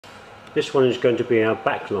This one is going to be our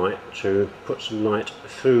backlight to put some light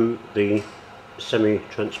through the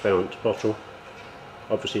semi-transparent bottle.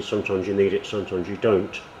 Obviously sometimes you need it, sometimes you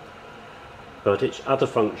don't. But its other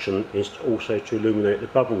function is also to illuminate the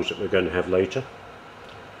bubbles that we're going to have later.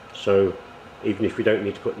 So even if we don't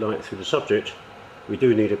need to put light through the subject, we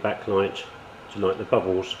do need a backlight to light the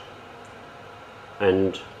bubbles.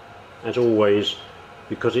 And as always,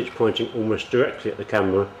 because it's pointing almost directly at the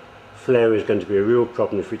camera, flare is going to be a real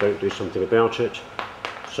problem if we don't do something about it.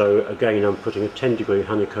 So again, I'm putting a 10-degree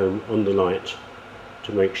honeycomb on the light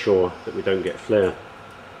to make sure that we don't get flare.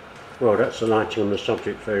 Well, that's the lighting on the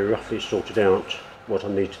subject very roughly sorted out. What I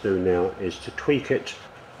need to do now is to tweak it.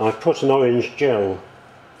 I've put an orange gel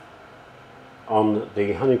on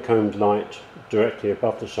the honeycombed light directly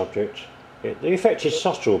above the subject. The effect is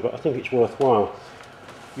subtle, but I think it's worthwhile.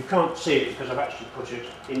 You can't see it because I've actually put it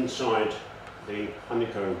inside the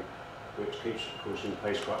honeycomb, which keeps it, of course, in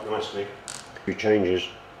place quite nicely. A few changes.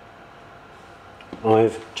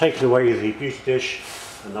 I've taken away the beauty dish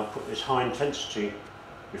and I've put this high intensity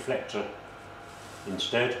reflector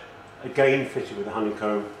instead, again fitted with a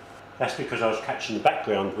honeycomb. That's because I was catching the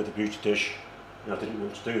background with the beauty dish and I didn't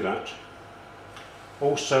want to do that.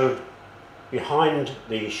 Also, behind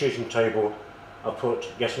the shooting table I put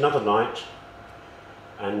yet another light,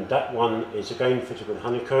 and that one is again fitted with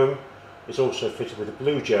honeycomb. It's also fitted with a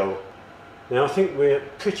blue gel. Now I think we're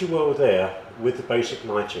pretty well there with the basic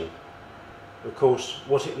lighting. Of course,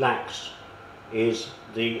 what it lacks is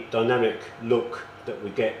the dynamic look that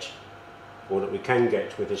we get, or that we can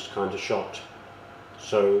get with this kind of shot.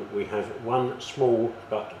 So we have one small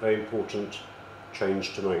but very important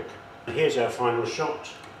change to make. Here's our final shot.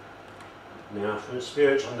 Now from the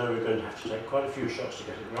spirit, I know we're going to have to take quite a few shots to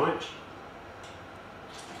get it right.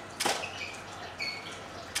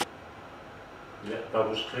 Let the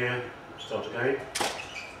bubbles clear, start again.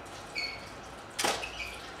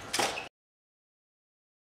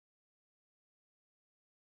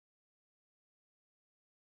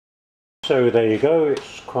 So there you go,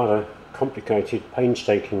 it's quite a complicated,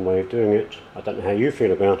 painstaking way of doing it. I don't know how you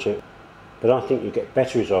feel about it, but I think you get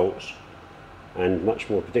better results and much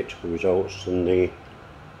more predictable results than the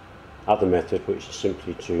other method, which is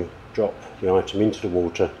simply to drop the item into the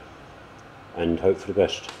water and hope for the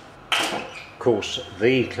best. Of course,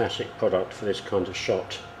 the classic product for this kind of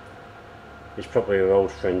shot is probably our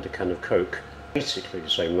old friend, the can of Coke. Basically the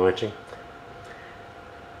same lighting.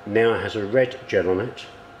 Now it has a red gel on it.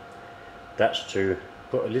 That's to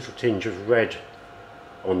put a little tinge of red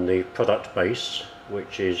on the product base,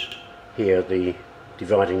 which is here the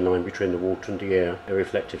dividing line between the water and the air, a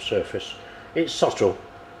reflective surface. It's subtle,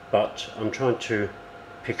 but I'm trying to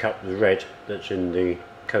pick up the red that's in the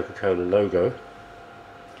Coca-Cola logo.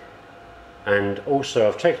 And also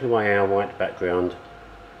I've taken away our white background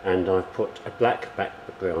and I've put a black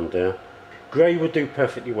background there. Grey would do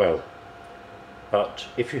perfectly well, but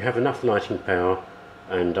if you have enough lighting power,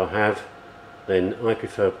 and I have, then I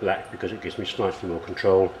prefer black because it gives me slightly more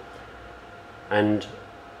control. And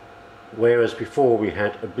whereas before we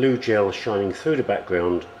had a blue gel shining through the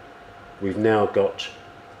background, we've now got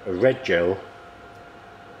a red gel,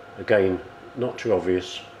 again not too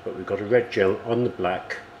obvious, but we've got a red gel on the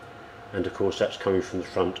black, and of course that's coming from the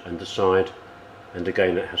front and the side, and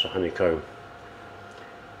again it has a honeycomb.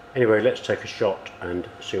 Anyway, let's take a shot and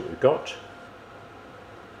see what we've got.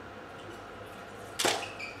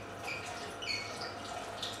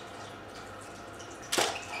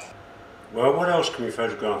 Well, what else can we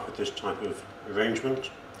photograph with this type of arrangement?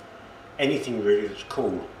 Anything really that's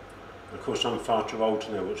cool. Of course, I'm far too old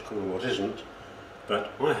to know what's cool and what isn't,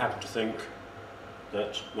 but I happen to think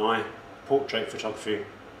that my portrait photography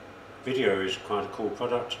video is quite a cool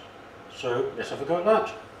product, so let's have a go at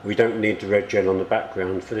that. We don't need the red gel on the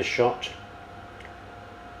background for this shot,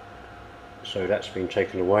 so that's been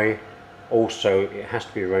taken away. Also, it has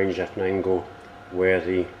to be arranged at an angle where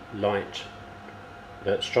the light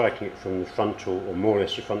that's striking it from the frontal, or more or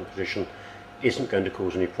less the front position, isn't going to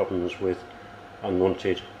cause any problems with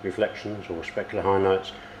unwanted reflections or specular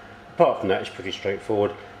highlights. Apart from that, it's pretty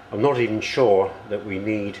straightforward. I'm not even sure that we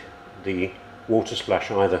need the water splash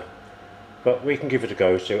either, but we can give it a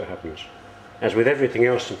go, see what happens. As with everything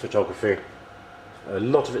else in photography, a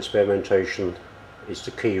lot of experimentation is the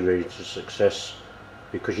key really to success,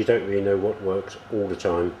 because you don't really know what works all the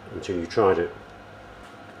time until you've tried it.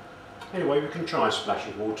 Anyway, we can try a splash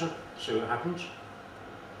of water, see what happens.